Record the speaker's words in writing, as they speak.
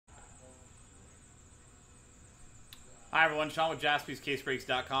Hi everyone, Sean with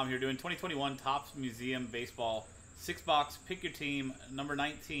JaspysCaseBreaks.com here doing 2021 Topps Museum Baseball 6-box Pick Your Team number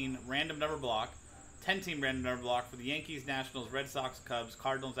 19 random number block, 10-team random number block for the Yankees, Nationals, Red Sox, Cubs,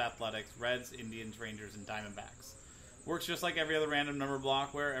 Cardinals, Athletics, Reds, Indians, Rangers, and Diamondbacks. Works just like every other random number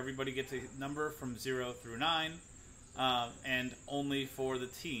block where everybody gets a number from 0 through 9 and only for the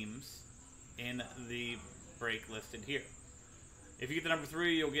teams in the break listed here. If you get the number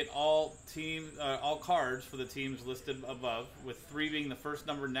 3, you'll get all cards for the teams listed above, with 3 being the first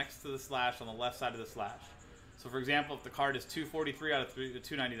number next to the slash on the left side of the slash. So, for example, if the card is 243 out of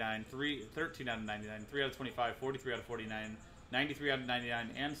 299, 13 out of 99, 3 out of 25, 43 out of 49, 93 out of 99,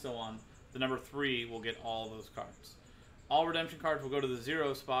 and so on, the number 3 will get all those cards. All redemption cards will go to the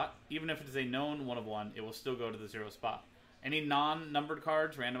 0 spot. Even if it is a known 1 of 1, it will still go to the 0 spot. Any non-numbered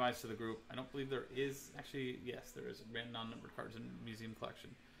cards randomized to the group. I don't believe there is. Actually, yes, there is non-numbered cards in Museum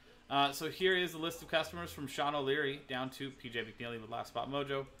Collection. So here is the list of customers from Sean O'Leary down to PJ McNeely with Last Spot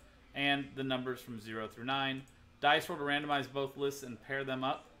Mojo, and the numbers from 0 through 9. Dice roll to randomize both lists and pair them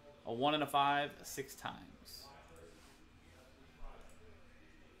up. A 1 and a 5, 6 times.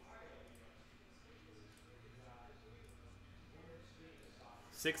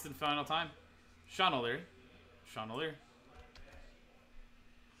 Sixth and final time. Sean O'Leary. Sean O'Leary.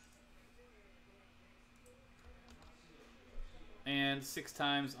 And 6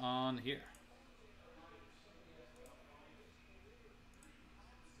 times on here.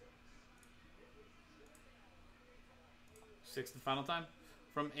 Sixth and final time.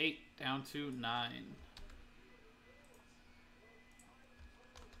 From 8 down to 9.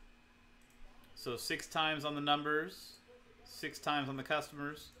 So 6 times on the numbers, 6 times on the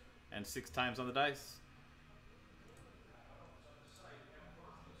customers, and 6 times on the dice.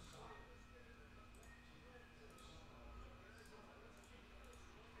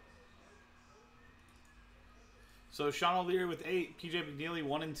 So Sean O'Leary with 8, PJ McNeely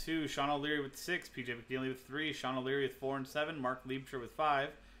 1 and 2, Sean O'Leary with 6, PJ McNeely with 3, Sean O'Leary with 4 and 7, Mark Liebscher with 5,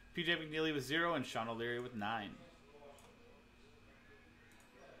 PJ McNeely with 0, and Sean O'Leary with 9.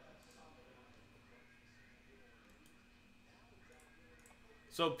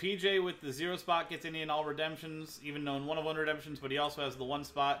 So PJ with the 0 spot gets any and all redemptions, even known 1 of 1 redemptions, but he also has the 1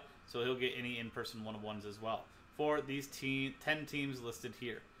 spot, so he'll get any in-person 1 of 1s as well for these 10 teams listed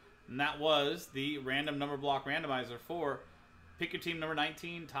here. And that was the random number block randomizer for Pick Your Team number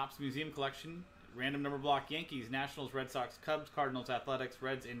 19, Topps Museum Collection. Random number block Yankees, Nationals, Red Sox, Cubs, Cardinals, Athletics,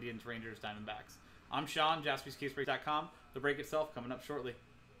 Reds, Indians, Rangers, Diamondbacks. I'm Sean, JaspysCaseBreaks.com. The break itself coming up shortly.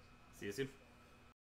 See you soon.